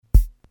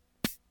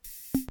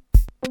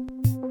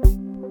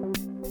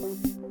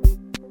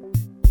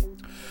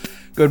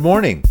Good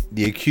morning.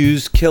 The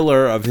accused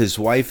killer of his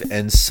wife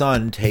and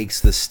son takes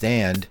the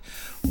stand.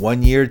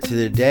 1 year to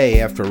the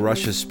day after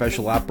Russia's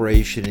special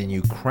operation in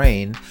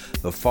Ukraine,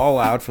 the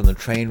fallout from the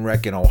train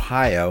wreck in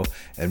Ohio,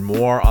 and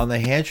more on the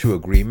Handschuh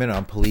Agreement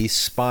on police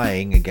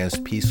spying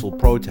against peaceful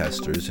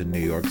protesters in New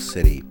York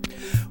City.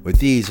 With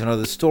these and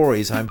other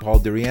stories, I'm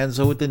Paul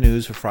DiRienzo with the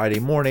news for Friday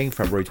morning,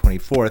 February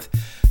 24th,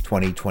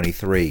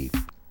 2023.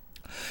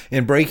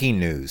 In breaking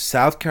news,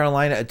 South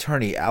Carolina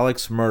attorney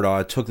Alex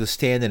Murdaugh took the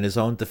stand in his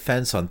own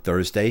defense on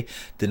Thursday,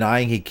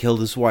 denying he killed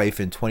his wife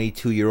and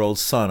 22-year-old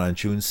son on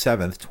June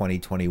 7,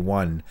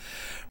 2021.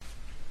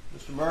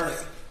 Mr.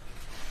 Murdaugh,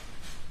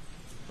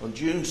 on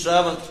June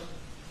 7th,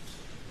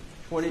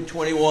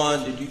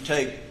 2021, did you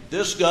take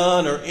this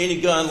gun or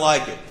any gun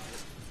like it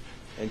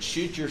and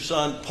shoot your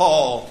son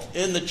Paul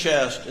in the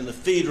chest in the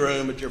feed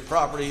room at your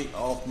property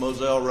off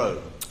Moselle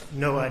Road?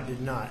 No, I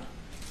did not.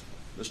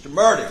 Mr.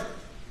 Murdaugh,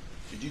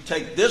 did you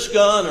take this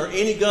gun or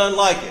any gun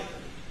like it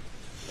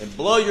and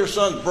blow your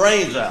son's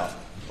brains out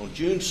on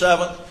June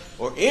 7th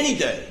or any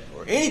day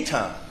or any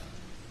time?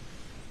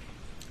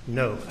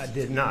 No, I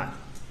did not.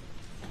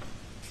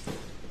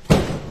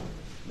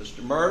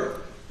 Mr.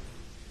 Murdaugh,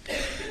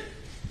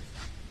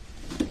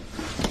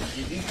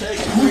 did you take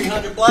a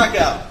 300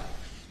 blackout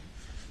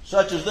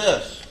such as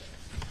this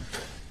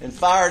and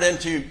fire it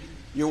into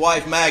your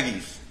wife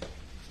Maggie's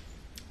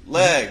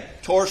leg,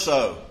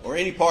 torso, or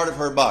any part of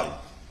her body?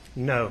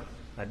 No,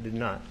 I did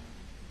not.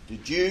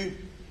 Did you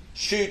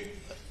shoot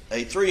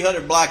a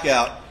 300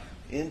 blackout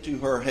into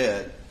her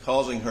head,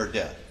 causing her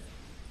death?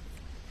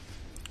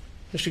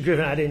 Mr.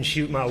 Griffin, I didn't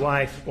shoot my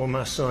wife or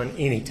my son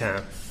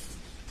anytime.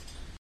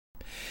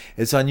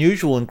 It's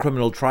unusual in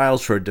criminal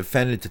trials for a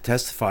defendant to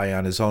testify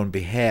on his own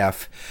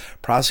behalf.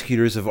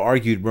 Prosecutors have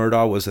argued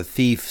Murdaugh was a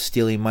thief,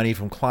 stealing money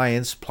from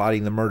clients,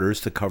 plotting the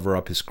murders to cover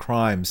up his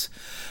crimes.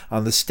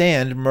 On the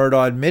stand,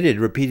 Murdaugh admitted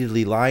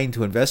repeatedly lying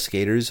to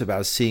investigators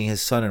about seeing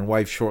his son and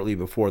wife shortly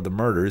before the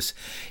murders.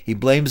 He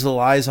blames the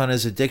lies on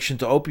his addiction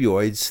to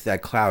opioids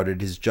that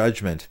clouded his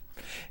judgment.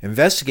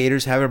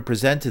 Investigators haven't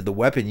presented the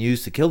weapon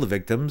used to kill the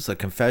victims, a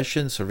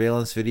confession,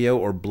 surveillance video,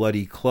 or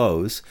bloody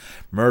clothes.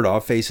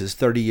 Murdaugh faces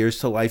 30 years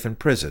to life in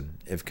prison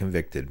if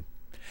convicted.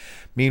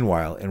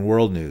 Meanwhile, in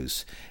world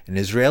news, an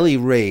Israeli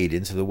raid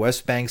into the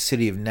West Bank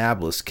city of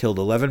Nablus killed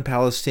 11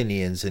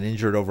 Palestinians and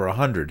injured over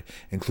 100,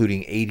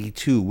 including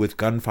 82 with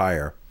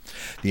gunfire.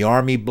 The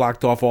army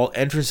blocked off all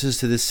entrances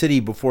to the city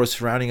before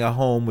surrounding a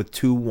home with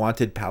 2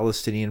 wanted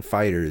Palestinian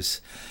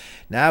fighters.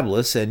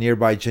 Nablus and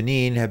nearby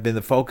Jenin have been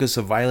the focus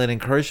of violent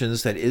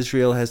incursions that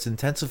Israel has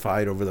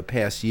intensified over the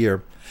past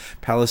year.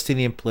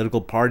 Palestinian political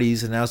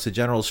parties announced a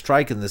general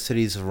strike in the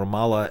cities of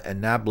Ramallah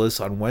and Nablus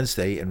on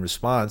Wednesday in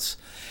response.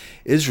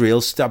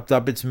 Israel stepped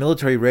up its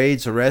military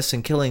raids, arrests,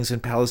 and killings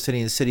in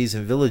Palestinian cities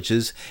and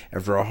villages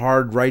after a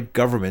hard-right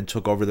government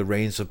took over the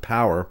reins of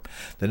power.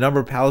 The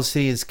number of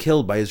Palestinians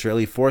killed by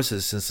Israeli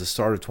forces since the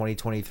start of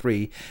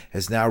 2023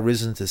 has now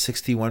risen to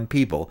 61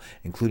 people,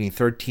 including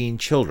 13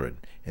 children,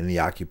 in the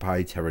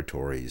occupied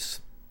territories.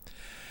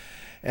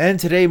 And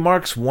today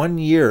marks 1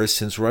 year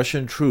since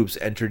Russian troops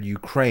entered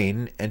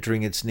Ukraine,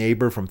 entering its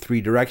neighbor from 3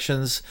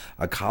 directions,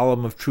 a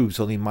column of troops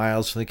only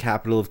miles from the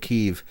capital of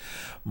Kyiv.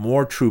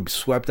 More troops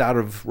swept out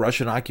of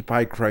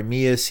Russian-occupied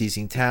Crimea,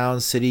 seizing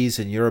towns, cities,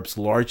 and Europe's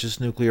largest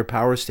nuclear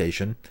power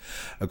station.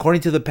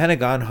 According to the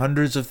Pentagon,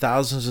 hundreds of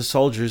thousands of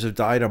soldiers have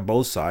died on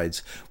both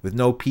sides. With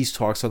no peace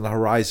talks on the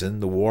horizon,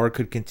 the war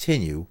could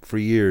continue for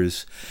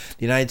years.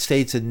 The United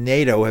States and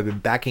NATO have been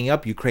backing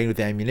up Ukraine with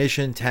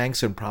ammunition,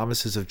 tanks, and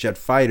promises of jet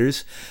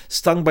fighters.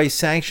 Stung by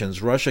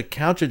sanctions, Russia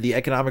countered the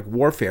economic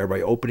warfare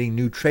by opening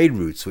new trade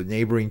routes with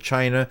neighboring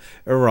China,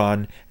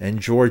 Iran, and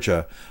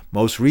Georgia.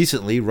 Most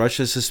recently,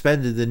 Russia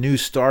suspended the New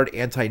START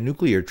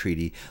anti-nuclear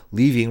treaty,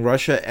 leaving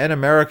Russia and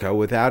America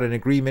without an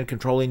agreement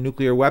controlling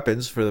nuclear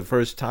weapons for the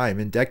first time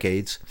in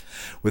decades.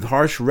 With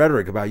harsh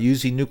rhetoric about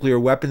using nuclear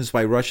weapons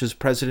by Russia's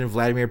President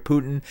Vladimir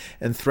Putin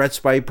and threats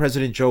by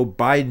President Joe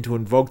Biden to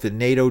invoke the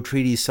NATO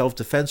treaty's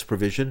self-defense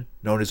provision,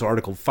 known as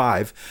Article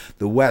 5,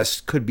 the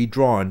West could be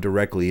drawn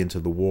directly into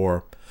the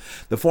war.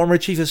 The former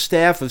Chief of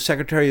Staff of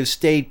Secretary of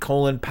State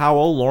Colin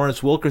Powell,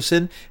 Lawrence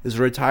Wilkerson, is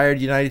a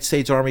retired United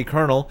States Army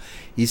colonel.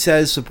 He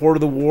says support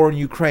of the war in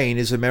Ukraine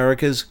is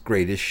America's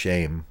greatest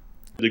shame.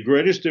 The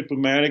greatest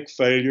diplomatic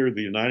failure of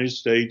the United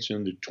States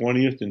in the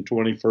 20th and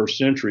 21st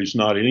century is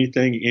not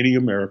anything any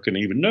American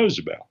even knows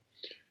about.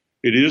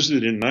 It is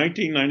that in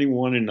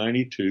 1991 and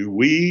 92,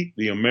 we,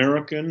 the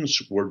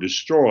Americans, were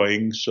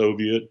destroying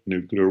Soviet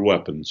nuclear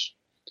weapons.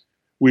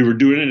 We were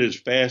doing it as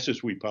fast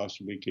as we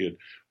possibly could.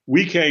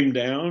 We came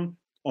down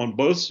on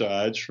both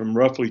sides from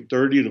roughly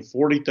 30 to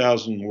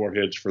 40,000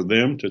 warheads for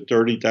them to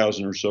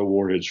 30,000 or so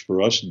warheads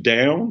for us,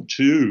 down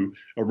to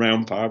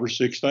around 5,000 or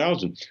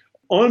 6,000.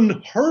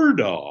 Unheard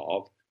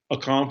of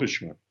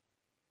accomplishment.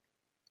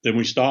 Then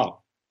we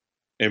stopped.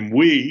 And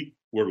we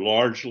were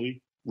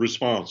largely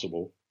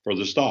responsible for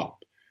the stop.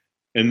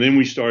 And then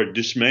we started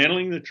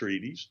dismantling the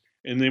treaties.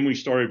 And then we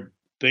started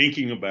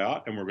thinking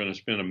about, and we're going to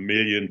spend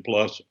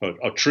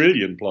 $1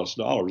 trillion plus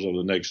over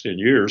the next 10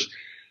 years,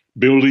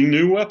 building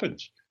new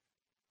weapons.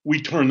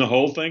 We turned the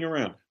whole thing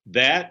around.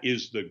 That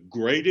is the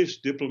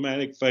greatest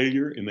diplomatic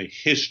failure in the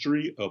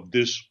history of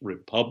this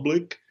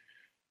republic.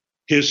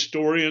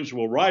 Historians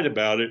will write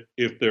about it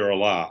if they're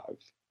alive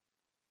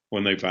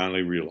when they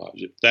finally realize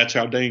it. That's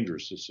how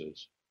dangerous this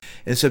is.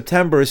 In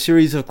September, a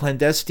series of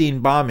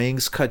clandestine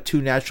bombings cut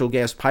 2 natural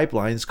gas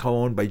pipelines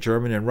co-owned by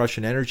German and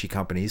Russian energy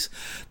companies.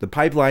 The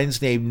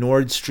pipelines, named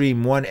Nord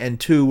Stream 1 and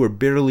 2, were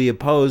bitterly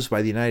opposed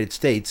by the United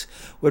States,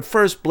 who at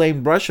first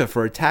blamed Russia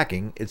for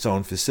attacking its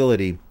own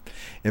facility.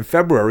 In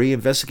February,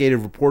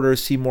 investigative reporter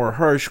Seymour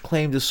Hersh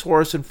claimed a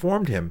source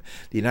informed him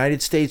the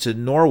United States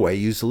and Norway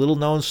used a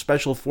little-known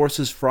Special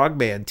Forces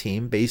Frogman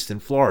team based in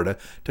Florida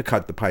to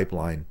cut the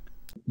pipeline.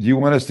 Do you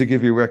want us to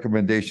give you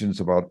recommendations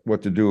about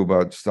what to do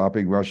about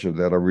stopping Russia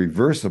that are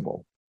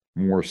reversible?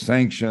 More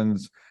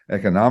sanctions,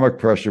 economic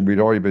pressure, we'd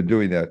already been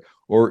doing that,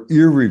 or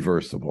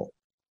irreversible?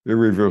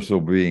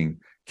 Irreversible being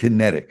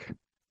kinetic,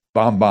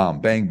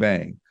 bomb, bang,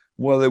 bang.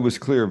 Well, it was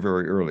clear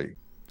very early.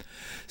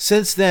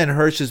 Since then,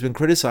 Hersh has been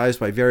criticized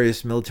by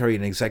various military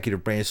and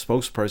executive branch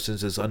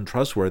spokespersons as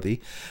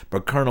untrustworthy,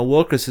 but Colonel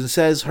Wilkerson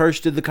says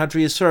Hersh did the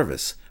country a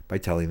service by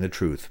telling the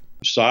truth.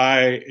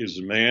 Sy is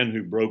a man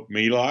who broke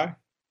My Lai.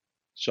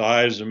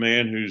 Sy is a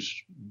man who's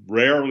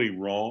rarely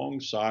wrong.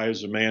 Sy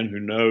is a man who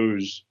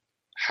knows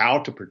how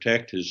to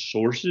protect his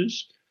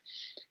sources.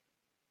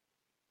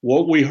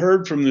 What we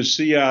heard from the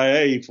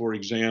CIA, for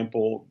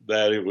example,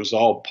 that it was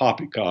all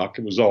poppycock,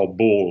 it was all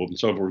bull, and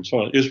so forth and so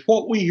on, is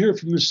what we hear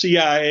from the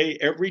CIA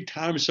every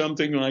time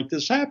something like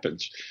this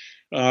happens.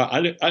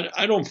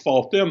 I don't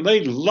fault them.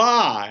 They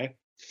lie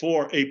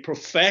for a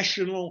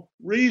professional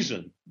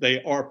reason.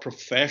 They are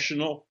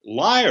professional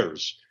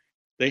liars.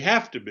 They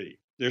have to be.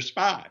 They're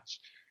spies.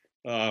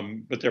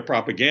 But they're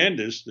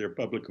propagandists. Their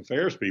public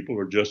affairs people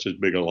are just as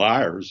big a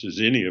liars as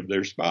any of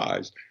their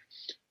spies.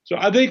 So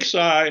I think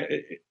Sy,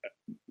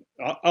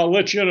 I'll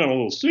let you in on a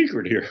little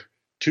secret here.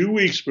 2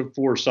 weeks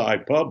before Sy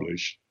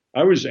published,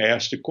 I was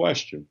asked a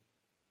question.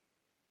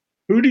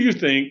 Who do you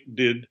think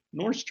did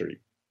Nord Stream?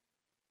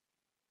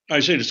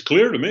 I said, it's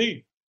clear to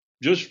me,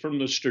 just from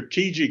the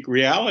strategic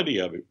reality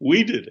of it.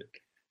 We did it.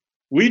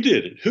 We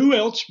did it. Who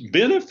else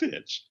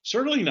benefits?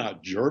 Certainly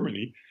not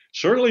Germany.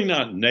 Certainly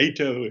not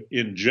NATO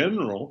in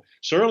general.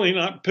 Certainly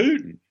not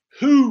Putin.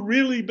 Who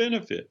really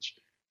benefits?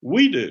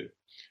 We do.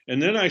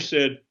 And then I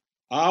said,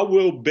 I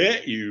will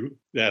bet you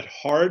that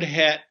hard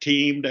hat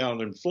team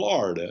down in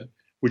Florida,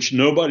 which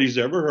nobody's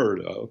ever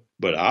heard of,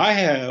 but I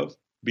have,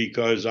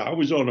 because I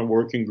was on a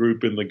working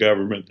group in the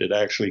government that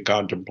actually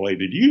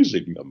contemplated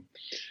using them,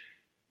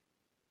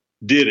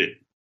 did it.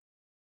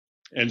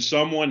 And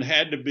someone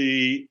had to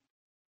be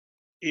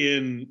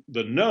in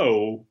the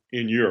know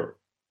in Europe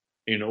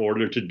in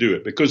order to do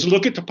it. Because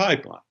look at the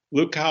pipeline.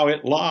 Look how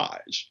it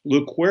lies.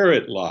 Look where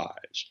it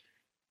lies.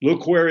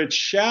 Look where it's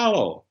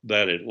shallow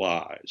that it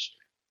lies.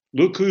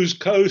 Look whose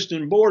coast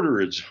and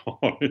border it's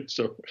on.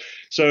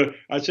 So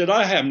I said,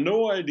 I have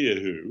no idea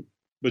who,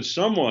 but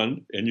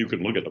someone, and you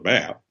can look at the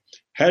map,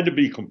 had to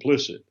be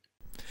complicit.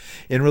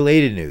 In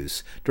related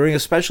news, during a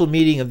special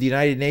meeting of the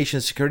United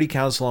Nations Security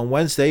Council on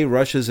Wednesday,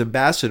 Russia's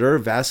ambassador,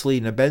 Vasily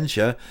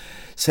Nebenzia,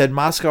 said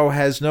Moscow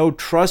has no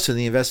trust in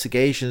the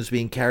investigations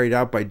being carried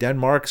out by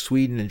Denmark,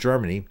 Sweden, and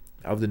Germany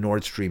of the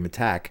Nord Stream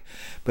attack.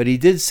 But he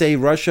did say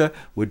Russia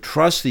would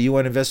trust the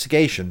UN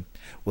investigation.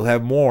 We'll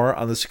have more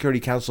on the Security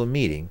Council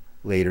meeting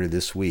later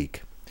this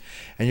week.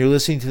 And you're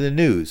listening to the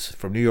news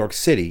from New York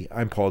City.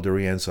 I'm Paul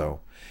DiRienzo.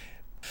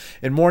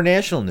 In more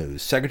national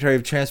news, Secretary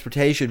of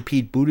Transportation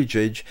Pete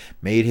Buttigieg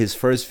made his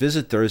first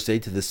visit Thursday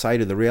to the site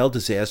of the rail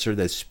disaster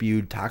that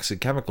spewed toxic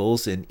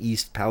chemicals in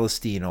East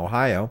Palestine,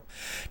 Ohio,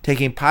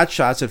 taking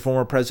potshots at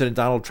former President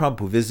Donald Trump,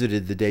 who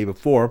visited the day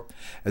before,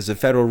 as the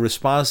federal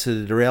response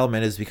to the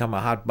derailment has become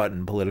a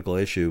hot-button political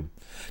issue.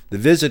 The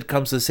visit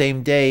comes the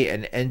same day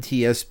an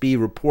NTSB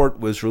report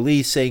was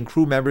released saying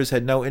crew members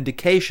had no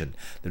indication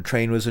the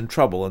train was in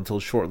trouble until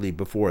shortly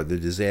before the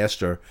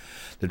disaster.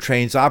 The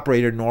train's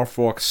operator,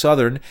 Norfolk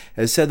Southern,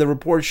 has said the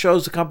report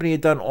shows the company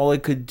had done all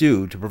it could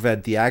do to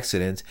prevent the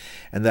accident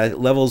and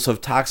that levels of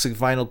toxic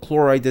vinyl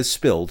chloride that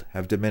spilled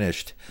have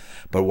diminished.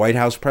 But White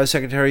House Press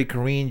Secretary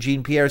Karine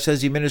Jean-Pierre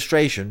says the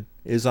administration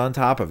is on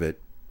top of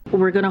it.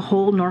 We're going to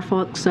hold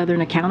Norfolk Southern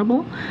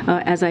accountable.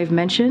 As I've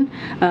mentioned,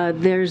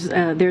 there's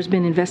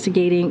been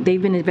investigating.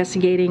 They've been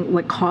investigating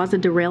what caused the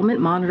derailment,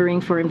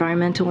 monitoring for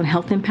environmental and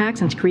health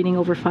impacts, and screening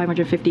over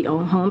 550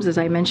 homes. As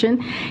I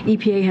mentioned,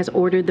 EPA has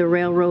ordered the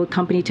railroad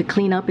company to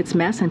clean up its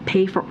mess and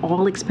pay for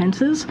all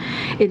expenses.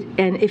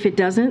 And if it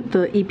doesn't,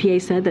 the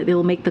EPA said that they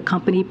will make the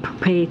company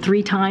pay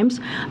 3 times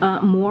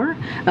more.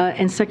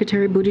 And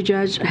Secretary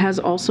Buttigieg has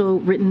also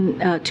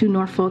written to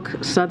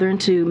Norfolk Southern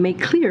to make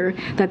clear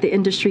that the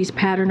industry's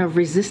pattern pattern of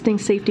resisting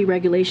safety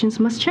regulations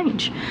must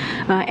change.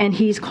 And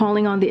he's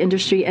calling on the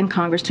industry and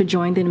Congress to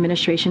join the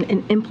administration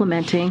in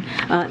implementing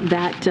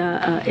that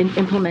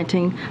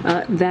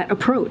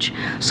approach.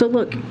 So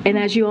look, and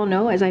as you all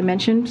know, as I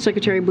mentioned,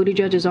 Secretary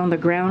Buttigieg is on the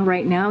ground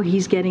right now.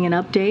 He's getting an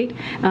update.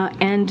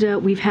 And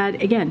we've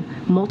had, again,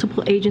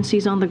 multiple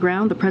agencies on the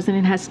ground. The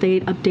president has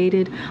stayed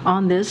updated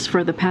on this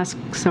for the past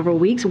several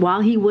weeks.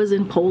 While he was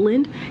in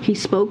Poland, he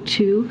spoke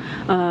to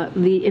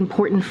the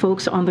important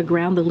folks on the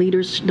ground, the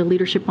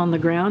leadership on the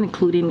ground,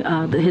 including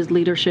his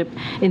leadership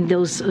in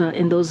those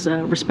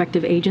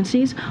respective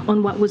agencies,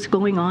 on what was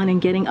going on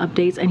and getting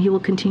updates. And he will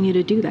continue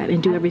to do that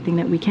and do everything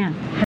that we can.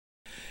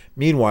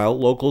 Meanwhile,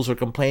 locals are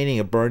complaining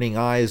of burning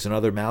eyes and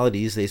other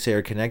maladies they say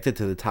are connected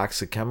to the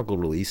toxic chemical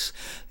release.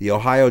 The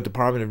Ohio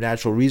Department of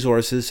Natural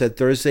Resources said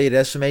Thursday it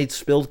estimates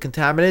spilled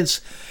contaminants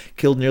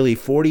killed nearly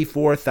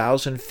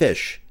 44,000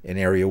 fish in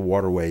area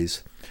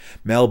waterways.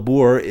 Mel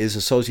Boer is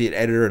associate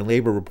editor and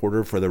labor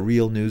reporter for the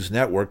Real News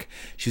Network.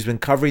 She's been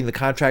covering the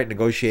contract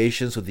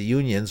negotiations with the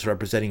unions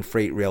representing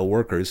freight rail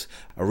workers.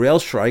 A rail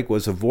strike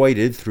was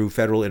avoided through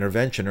federal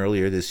intervention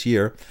earlier this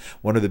year.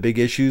 One of the big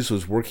issues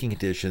was working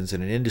conditions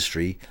in an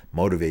industry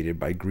motivated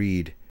by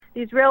greed.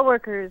 These rail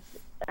workers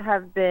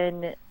have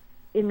been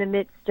in the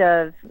midst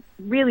of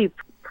really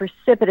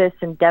precipitous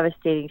and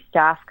devastating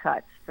staff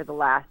cuts for the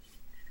last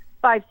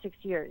 5-6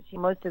 years.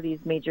 Most of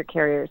these major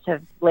carriers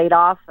have laid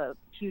off a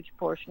huge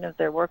portion of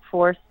their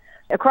workforce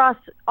across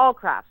all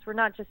crafts. We're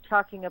not just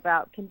talking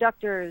about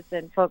conductors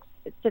and folks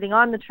sitting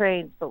on the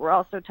trains, but we're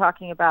also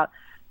talking about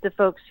the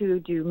folks who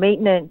do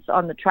maintenance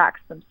on the tracks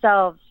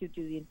themselves, who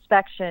do the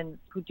inspections,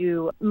 who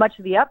do much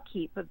of the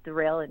upkeep of the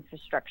rail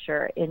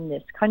infrastructure in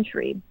this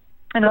country.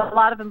 And a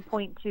lot of them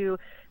point to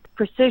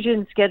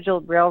precision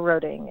scheduled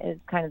railroading as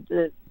kind of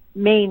the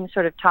main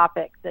sort of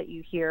topic that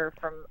you hear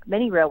from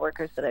many rail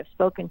workers that I've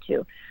spoken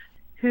to,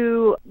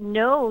 who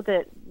know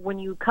that when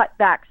you cut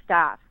back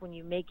staff, when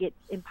you make it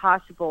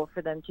impossible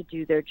for them to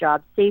do their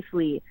job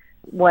safely,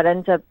 what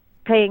ends up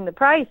paying the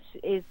price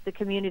is the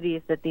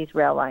communities that these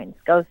rail lines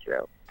go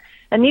through.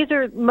 And these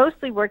are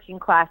mostly working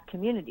class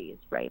communities,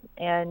 right?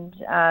 And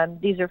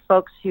these are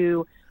folks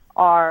who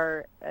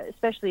are,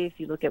 especially if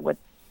you look at what's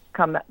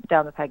come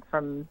down the pike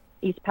from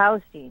East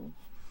Palestine,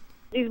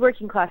 these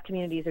working class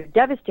communities are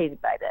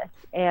devastated by this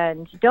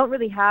and don't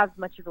really have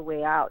much of a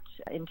way out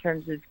in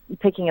terms of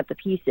picking up the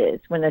pieces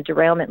when a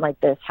derailment like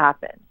this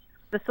happens.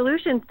 The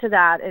solutions to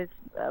that is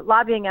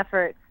lobbying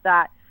efforts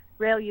that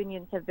rail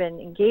unions have been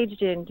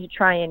engaged in to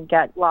try and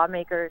get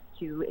lawmakers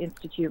to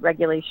institute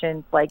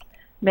regulations like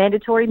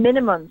mandatory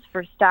minimums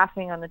for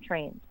staffing on the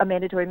train, a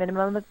mandatory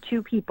minimum of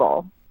 2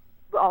 people.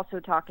 We're also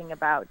talking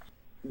about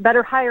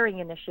better hiring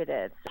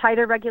initiatives,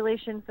 tighter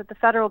regulations that the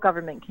federal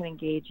government can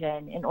engage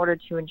in order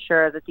to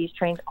ensure that these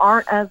trains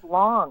aren't as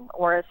long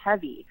or as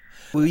heavy.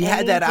 We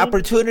had that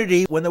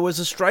opportunity when there was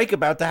a strike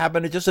about to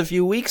happen just a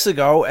few weeks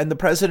ago, and the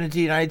President of the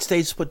United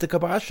States put the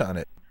kibosh on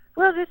it.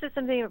 Well, this is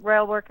something that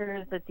rail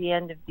workers at the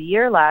end of the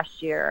year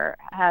last year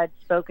had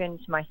spoken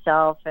to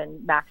myself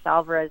and Max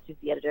Alvarez, who's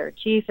the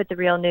editor-in-chief at the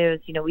Real News.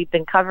 You know, we've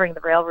been covering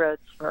the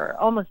railroads for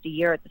almost a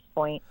year at this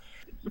point.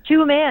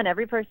 To a man,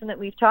 every person that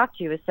we've talked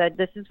to has said,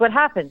 this is what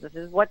happens. This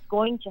is what's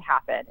going to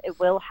happen. It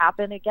will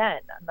happen again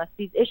unless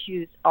these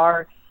issues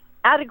are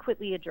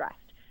adequately addressed.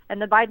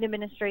 And the Biden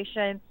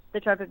administration, the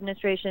Trump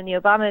administration, the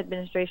Obama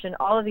administration,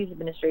 all of these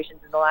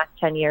administrations in the last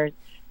 10 years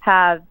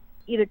have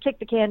either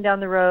kicked the can down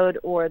the road,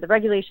 or the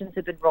regulations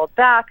have been rolled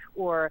back,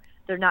 or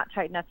they're not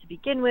tight enough to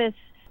begin with.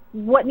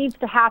 What needs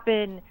to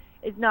happen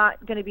is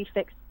not going to be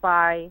fixed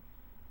by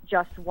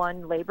just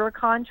one labor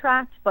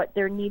contract, but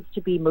there needs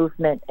to be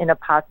movement in a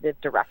positive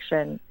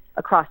direction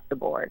across the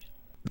board.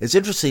 It's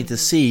interesting to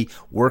see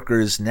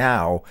workers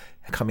now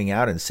coming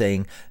out and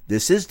saying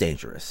this is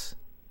dangerous.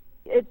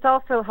 It's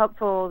also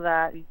helpful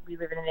that we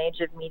live in an age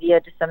of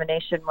media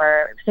dissemination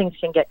where things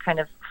can get kind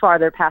of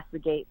farther past the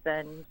gate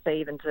than,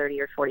 say, even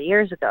 30 or 40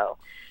 years ago.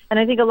 And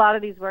I think a lot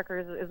of these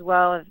workers as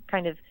well have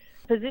kind of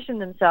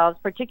positioned themselves,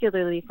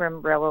 particularly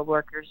from Railroad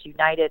Workers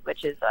United,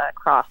 which is a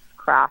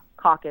cross-craft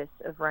caucus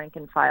of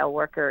rank-and-file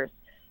workers,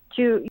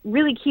 to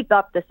really keep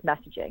up this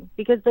messaging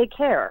because they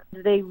care.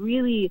 They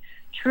really,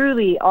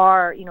 truly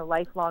are,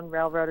 lifelong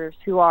railroaders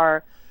who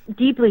are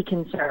deeply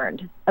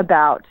concerned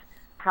about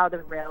how the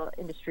rail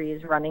industry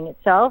is running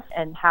itself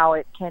and how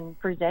it can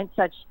present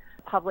such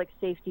public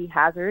safety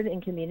hazard in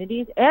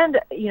communities and,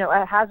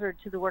 a hazard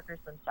to the workers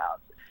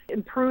themselves.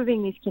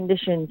 Improving these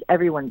conditions,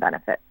 everyone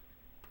benefits.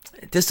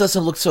 This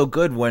doesn't look so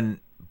good when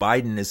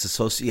Biden is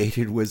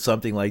associated with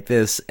something like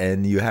this,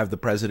 and you have the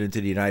president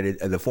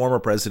of the former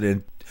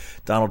president,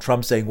 Donald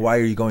Trump, saying, why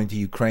are you going to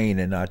Ukraine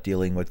and not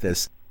dealing with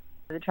this?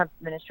 The Trump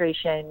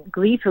administration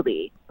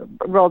gleefully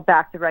rolled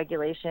back the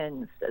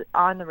regulations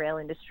on the rail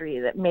industry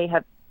that may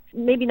have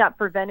maybe not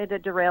prevented a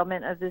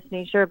derailment of this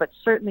nature, but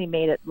certainly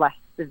made it less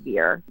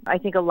severe. I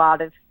think a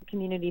lot of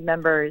community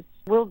members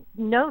will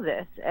know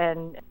this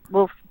and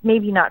will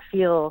maybe not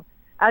feel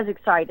as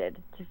excited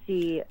to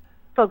see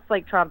folks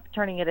like Trump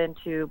turning it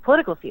into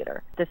political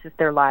theater. This is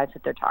their lives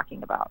that they're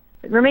talking about.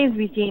 It remains to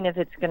be seen if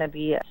it's going to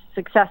be a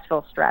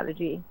successful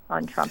strategy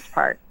on Trump's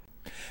part.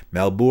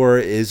 Mel Boer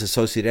is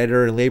associate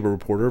editor and labor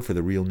reporter for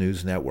the Real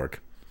News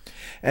Network.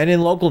 And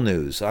in local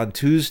news, on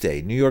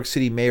Tuesday, New York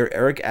City Mayor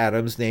Eric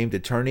Adams named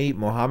attorney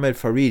Mohammed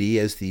Faridi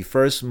as the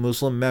first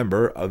Muslim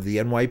member of the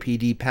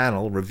NYPD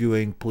panel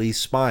reviewing police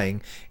spying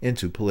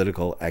into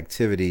political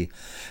activity.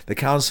 The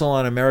Council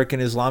on American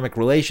Islamic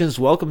Relations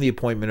welcomed the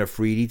appointment of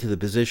Faridi to the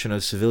position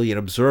of civilian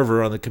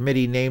observer on the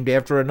committee named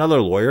after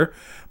another lawyer,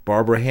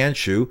 Barbara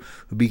Hanshu,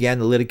 who began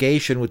the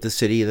litigation with the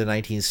city in the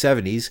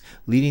 1970s,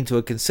 leading to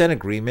a consent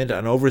agreement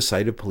on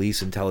oversight of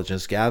police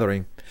intelligence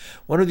gathering.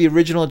 One of the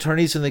original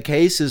attorneys in the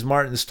case is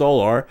Martin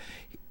Stolar.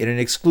 In an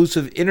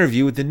exclusive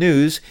interview with the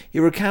News, he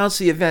recounts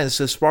the events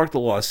that sparked the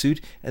lawsuit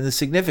and the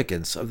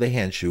significance of the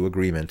Hanshu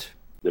agreement.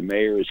 The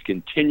mayor is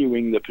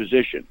continuing the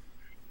position.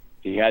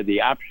 He had the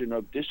option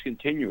of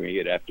discontinuing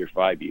it after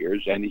 5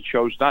 years, and he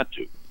chose not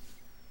to,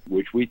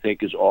 which we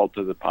think is all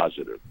to the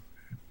positive.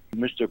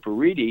 Mr.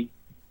 Faridi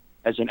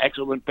has an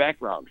excellent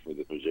background for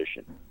the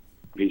position.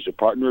 He's a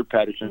partner at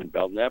Patterson and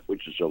Belknap,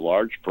 which is a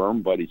large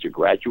firm, but he's a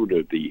graduate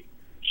of the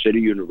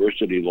City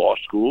University Law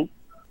School,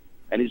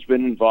 and he's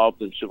been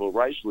involved in civil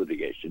rights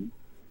litigation,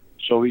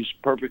 so he's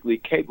perfectly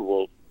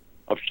capable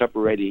of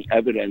separating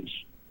evidence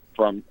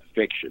from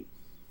fiction,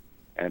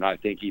 and I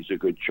think he's a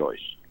good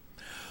choice.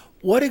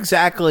 What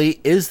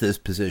exactly is this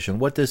position?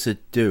 What does it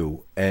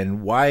do,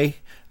 and why?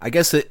 I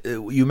guess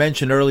you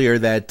mentioned earlier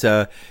that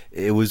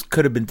it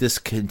could have been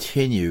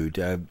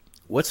discontinued.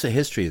 What's the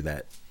history of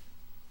that?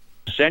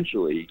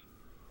 Essentially,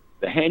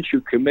 the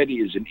Hanshu Committee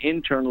is an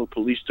internal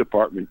police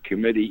department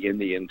committee in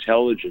the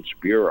Intelligence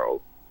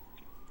Bureau,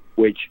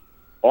 which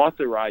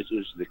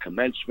authorizes the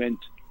commencement,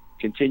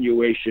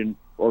 continuation,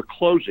 or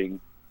closing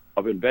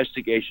of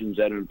investigations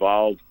that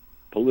involve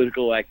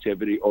political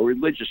activity or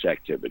religious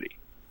activity.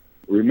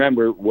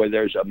 Remember, where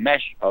there's a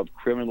mesh of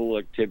criminal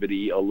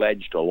activity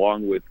alleged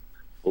along with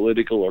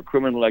political or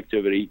criminal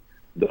activity,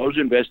 those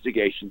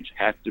investigations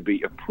have to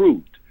be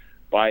approved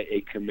by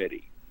a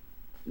committee.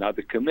 Now,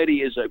 the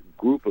committee is a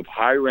group of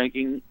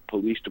high-ranking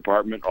police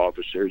department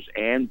officers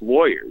and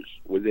lawyers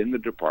within the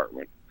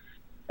department,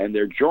 and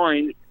they're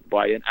joined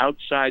by an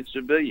outside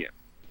civilian.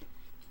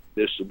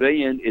 The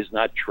civilian is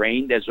not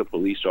trained as a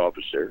police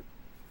officer,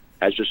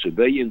 has a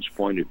civilian's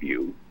point of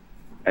view,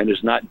 and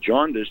is not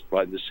jaundiced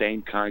by the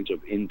same kinds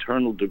of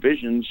internal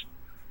divisions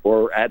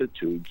or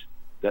attitudes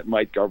that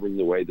might govern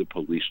the way the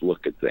police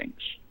look at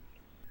things.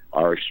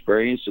 Our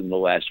experience in the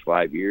last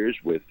 5 years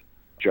with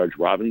Judge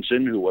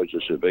Robinson, who was a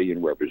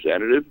civilian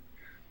representative,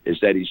 is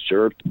that he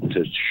served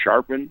to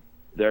sharpen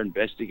their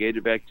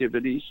investigative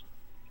activities.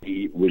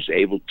 He was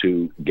able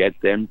to get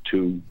them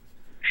to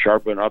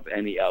sharpen up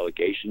any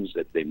allegations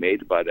that they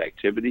made about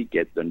activity,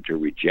 get them to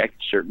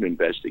reject certain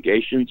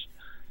investigations.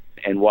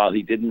 And while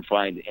he didn't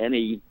find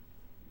any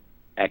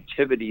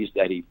activities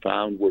that he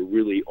found were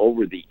really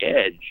over the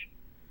edge,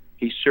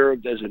 he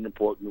served as an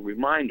important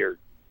reminder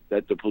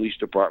that the police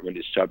department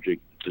is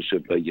subject to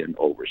civilian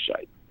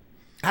oversight.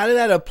 How did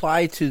that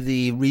apply to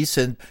the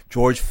recent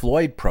George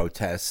Floyd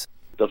protests?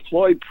 The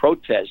Floyd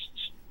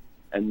protests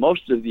and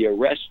most of the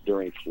arrests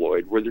during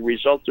Floyd were the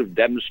result of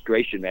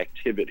demonstration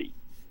activity.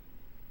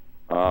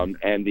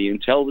 And the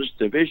Intelligence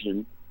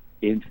Division,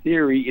 in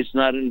theory, is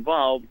not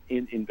involved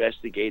in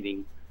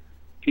investigating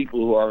people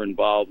who are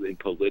involved in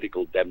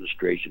political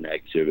demonstration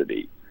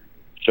activity.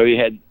 So you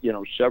had,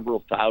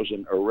 several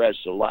thousand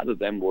arrests. A lot of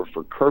them were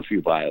for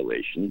curfew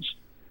violations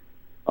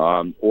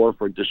or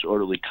for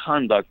disorderly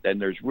conduct, and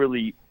there's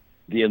really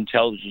the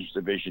Intelligence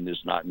Division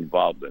is not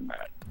involved in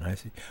that. I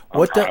see.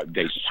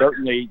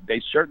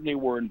 They certainly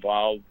were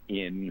involved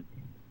in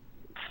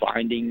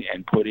finding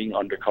and putting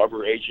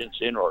undercover agents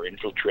in or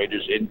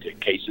infiltrators into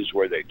cases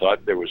where they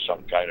thought there was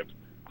some kind of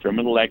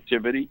criminal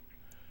activity,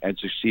 and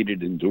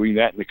succeeded in doing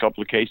that in a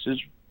couple of cases,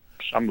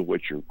 some of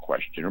which are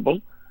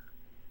questionable.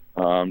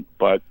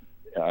 But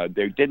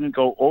they didn't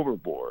go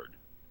overboard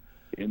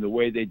in the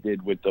way they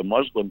did with the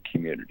Muslim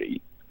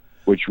community,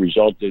 which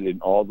resulted in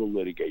all the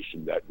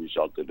litigation that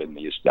resulted in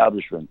the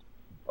establishment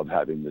of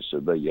having the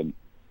civilian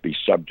be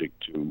subject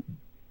to,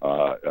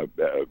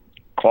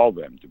 call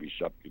them to be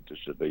subject to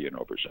civilian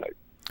oversight.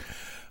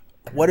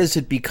 What has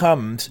it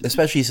become,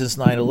 especially since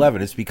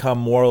 9/11? It's become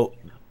more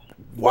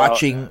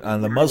watching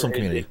on the Muslim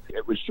community.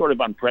 It was sort of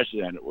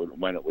unprecedented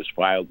when it was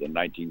filed in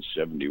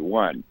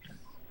 1971.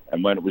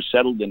 And when it was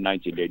settled in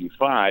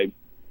 1985,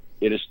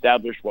 it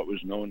established what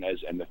was known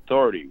as an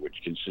authority,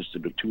 which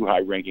consisted of two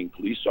high-ranking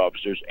police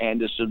officers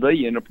and a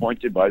civilian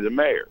appointed by the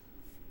mayor.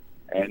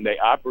 And they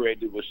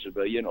operated with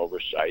civilian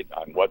oversight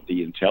on what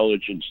the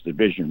Intelligence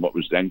Division, what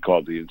was then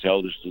called the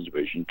Intelligence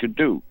Division, could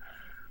do.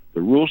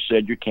 The rule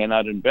said you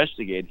cannot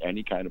investigate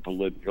any kind of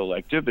political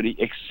activity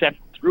except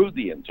through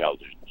the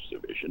Intelligence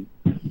Division.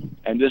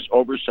 And this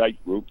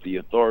oversight group, the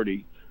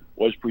authority,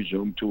 was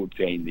presumed to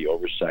obtain the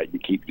oversight, to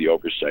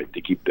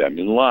keep them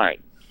in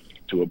line,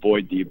 to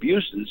avoid the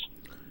abuses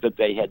that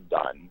they had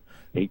done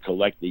in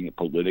collecting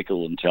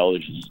political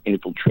intelligence,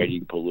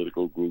 infiltrating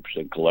political groups,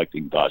 and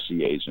collecting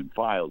dossiers and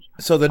files.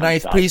 So the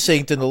 9th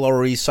Precinct in the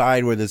Lower East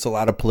Side, where there's a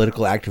lot of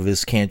political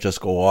activists, can't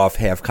just go off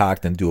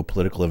half-cocked and do a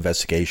political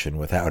investigation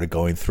without it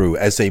going through,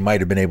 as they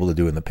might have been able to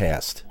do in the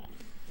past.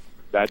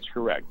 That's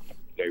correct.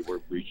 They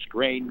were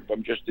restrained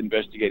from just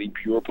investigating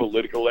pure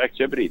political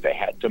activity. They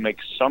had to make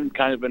some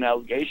kind of an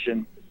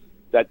allegation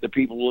that the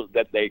people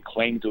that they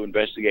claimed to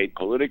investigate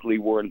politically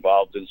were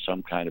involved in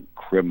some kind of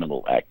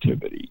criminal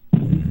activity.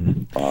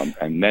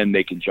 And then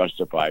they can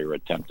justify or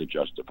attempt to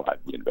justify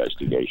the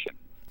investigation.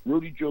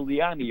 Rudy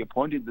Giuliani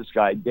appointed this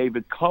guy,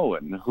 David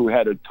Cohen, who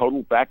had a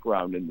total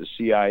background in the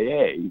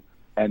CIA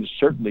and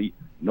certainly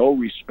no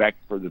respect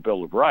for the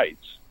Bill of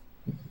Rights,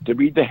 to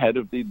be the head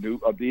of the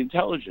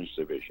intelligence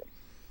division.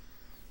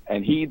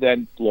 And he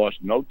then lost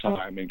no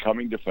time in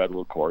coming to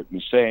federal court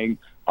and saying,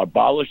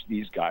 abolish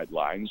these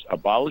guidelines,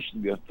 abolish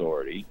the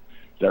authority.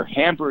 They're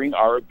hampering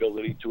our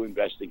ability to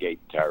investigate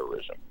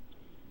terrorism.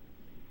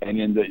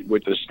 And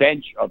with the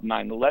stench of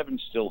 9/11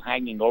 still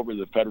hanging over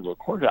the federal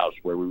courthouse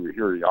where we were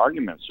hearing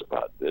arguments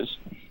about this,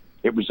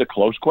 it was a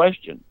close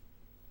question.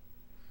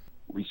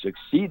 We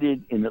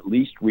succeeded in at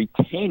least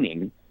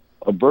retaining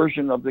a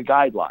version of the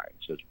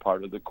guidelines as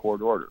part of the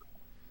court order.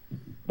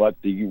 But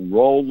the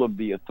role of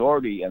the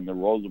authority and the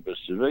role of a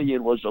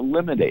civilian was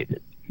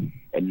eliminated.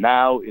 And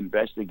now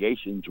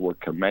investigations were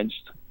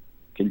commenced,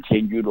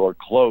 continued, or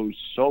closed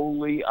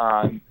solely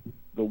on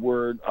the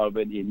word of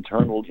an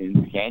internal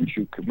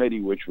Hanshu committee,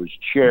 which was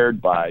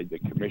chaired by the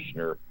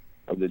commissioner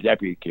of the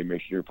Deputy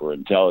Commissioner for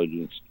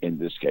Intelligence, in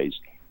this case,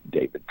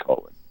 David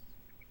Cohen.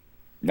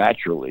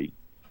 Naturally,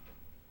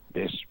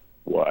 this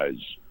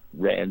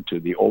ran to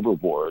the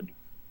overboard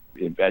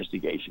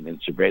investigation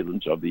and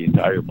surveillance of the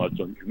entire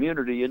Muslim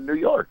community in New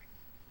York.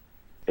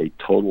 A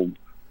total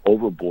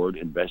overboard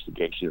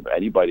investigation of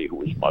anybody who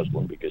was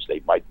Muslim because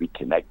they might be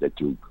connected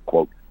to,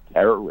 quote,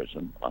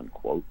 terrorism,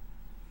 unquote.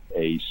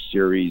 A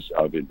series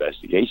of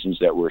investigations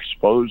that were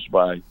exposed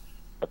by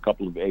a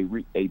couple of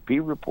AP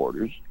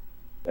reporters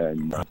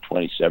in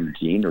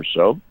 2017 or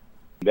so.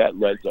 That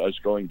led to us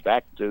going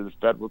back to the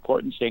federal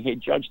court and saying, hey,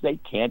 Judge, they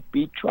can't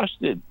be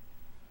trusted.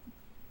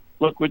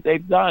 Look what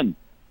they've done.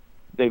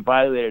 They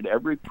violated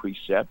every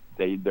precept.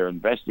 They're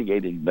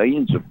investigating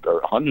millions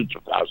or hundreds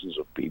of thousands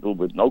of people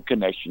with no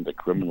connection to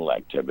criminal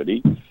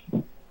activity.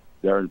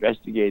 They're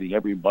investigating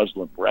every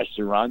Muslim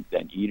restaurant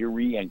and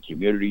eatery and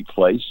community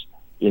place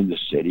in the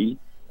city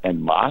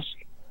and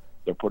mosque.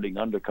 They're putting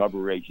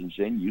undercover agents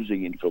in,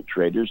 using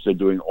infiltrators. They're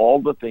doing all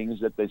the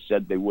things that they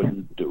said they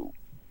wouldn't do.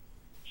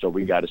 So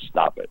we got to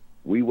stop it.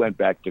 We went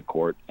back to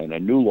court, and a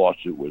new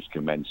lawsuit was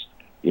commenced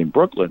in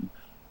Brooklyn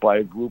by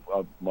a group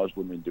of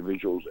Muslim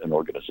individuals and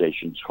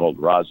organizations called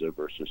Raza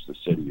versus the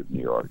City of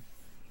New York.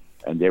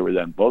 And they were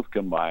then both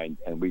combined,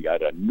 and we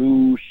got a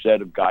new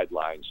set of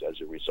guidelines as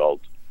a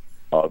result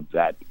of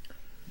that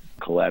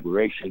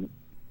collaboration.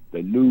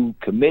 The new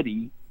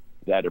committee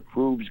that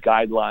approves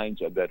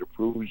guidelines and that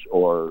approves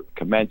or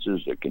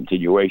commences a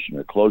continuation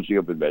or closing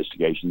of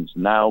investigations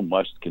now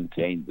must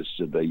contain the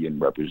civilian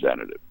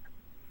representative.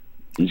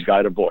 He's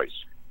got a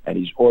voice. And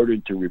he's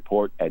ordered to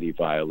report any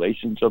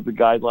violations of the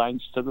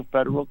guidelines to the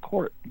federal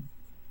court,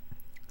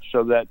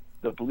 so that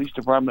the police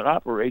department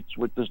operates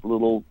with this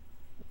little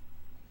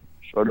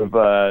sort of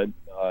a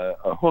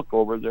hook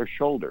over their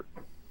shoulder,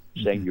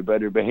 saying you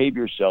better behave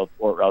yourself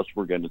or else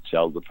we're going to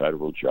tell the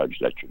federal judge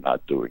that you're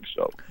not doing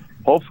so.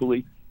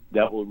 Hopefully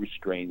that will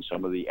restrain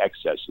some of the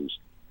excesses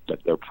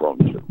that they're prone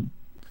to.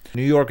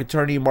 New York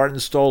Attorney Martin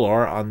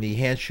Stolar on the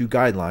Hanshu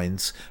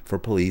guidelines for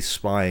police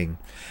spying.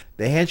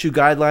 The Hanshu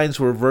guidelines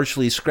were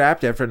virtually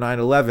scrapped after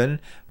 9/11,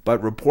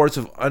 but reports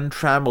of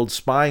untrammeled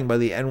spying by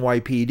the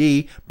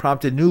NYPD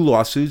prompted new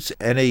lawsuits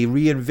and a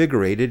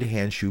reinvigorated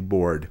Hanshu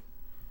board.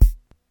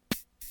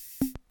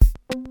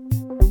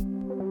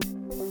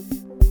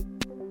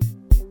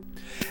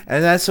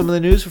 And that's some of the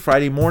news for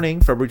Friday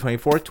morning, February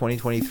 24th,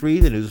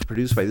 2023. The news is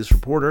produced by this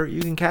reporter. You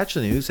can catch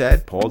the news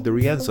at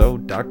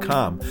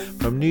pauldirienzo.com.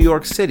 From New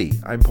York City,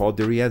 I'm Paul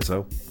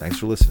DiRienzo. Thanks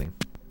for listening.